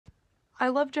I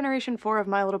love Generation 4 of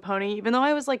My Little Pony. Even though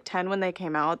I was like 10 when they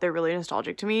came out, they're really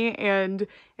nostalgic to me, and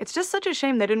it's just such a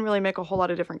shame they didn't really make a whole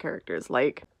lot of different characters.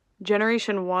 Like,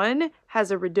 Generation 1 has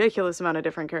a ridiculous amount of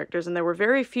different characters, and there were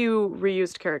very few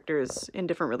reused characters in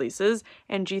different releases,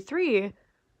 and G3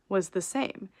 was the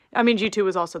same. I mean, G2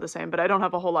 was also the same, but I don't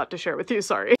have a whole lot to share with you,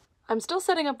 sorry. I'm still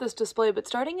setting up this display, but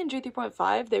starting in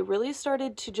G3.5, they really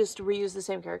started to just reuse the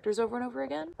same characters over and over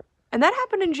again. And that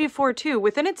happened in G4 too.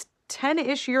 Within its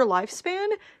 10-ish year lifespan,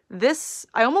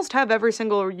 I almost have every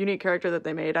single unique character that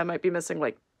they made. I might be missing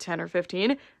like 10 or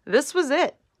 15. This was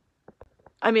it.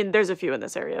 I mean, there's a few in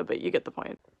this area, but you get the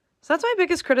point. So that's my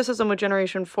biggest criticism with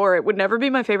Generation 4. It would never be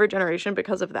my favorite generation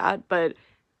because of that, but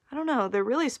I don't know, they're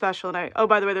really special. And oh,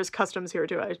 by the way, there's customs here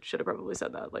too. I should have probably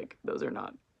said that. Like, those are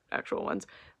not actual ones.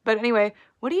 But anyway,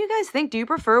 what do you guys think? Do you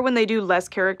prefer when they do less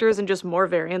characters and just more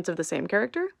variants of the same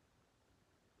character?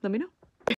 Let me know.